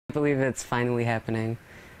I believe it's finally happening.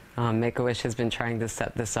 Make-A-Wish has been trying to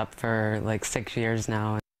set this up for like 6 years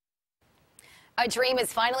now. A dream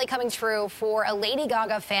is finally coming true for a Lady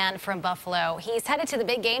Gaga fan from Buffalo. He's headed to the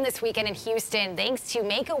big game this weekend in Houston thanks to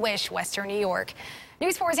Make-A-Wish Western New York.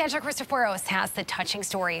 News 4's Angela Cristoforos has the touching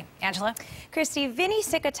story. Angela? Christy, Vinny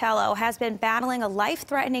Cicatello has been battling a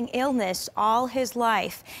life-threatening illness all his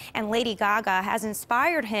life, and Lady Gaga has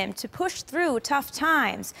inspired him to push through tough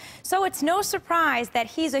times. So it's no surprise that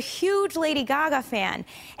he's a huge Lady Gaga fan.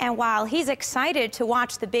 And while he's excited to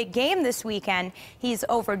watch the big game this weekend, he's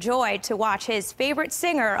overjoyed to watch his favorite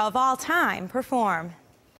singer of all time perform.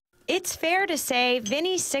 It's fair to say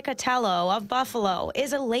Vinny Cicatello of Buffalo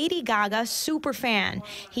is a Lady Gaga superfan.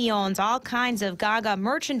 He owns all kinds of Gaga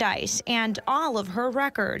merchandise and all of her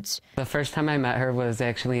records. The first time I met her was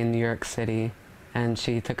actually in New York City, and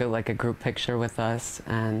she took a group picture with us,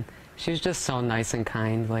 and she was just so nice and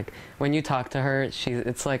kind. Like, when you talk to her,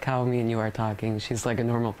 it's like how me and you are talking. She's like a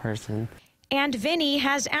normal person. And Vinny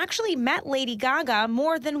has actually met Lady Gaga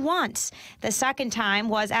more than once. The second time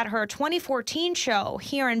was at her 2014 show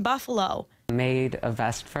here in Buffalo. I made a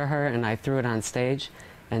vest for her, and I threw it on stage,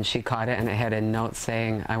 and she caught it, and it had a note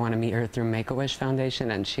saying, I want to meet her through Make-A-Wish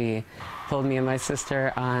Foundation, and she pulled me and my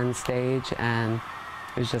sister on stage, and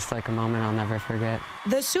it was just like a moment I'll never forget.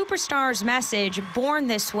 The superstar's message, born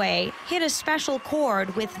this way, hit a special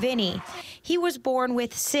chord with Vinny. He was born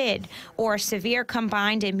with SID, or severe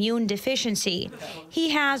combined immune deficiency. He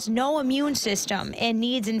has no immune system and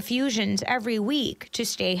needs infusions every week to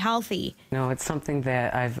stay healthy. No, it's something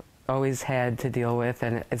that I've always had to deal with,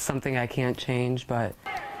 and it's something I can't change, but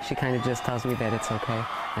she kind of just tells me that it's okay,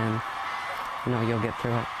 and you'll get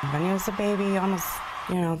through it. When he was a baby, almost,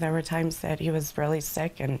 there were times that he was really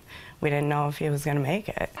sick and we didn't know if he was going to make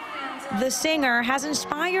it. The singer has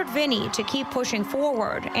inspired Vinny to keep pushing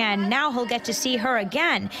forward, and now he'll get to see her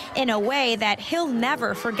again in a way that he'll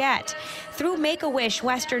never forget. Through Make-A-Wish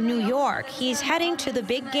Western New York, he's heading to the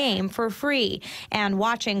big game for free and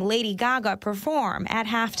watching Lady Gaga perform at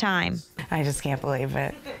halftime. I just can't believe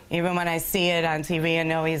it. Even when I see it on TV and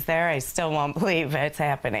know he's there, I still won't believe it's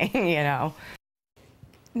happening,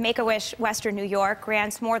 Make-A-Wish Western New York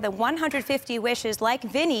grants more than 150 wishes like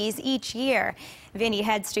Vinny's each year. Vinny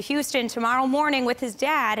heads to Houston tomorrow morning with his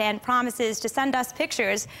dad and promises to send us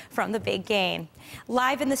pictures from the big game.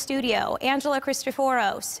 Live in the studio, Angela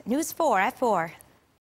Cristoforos, News 4 at 4.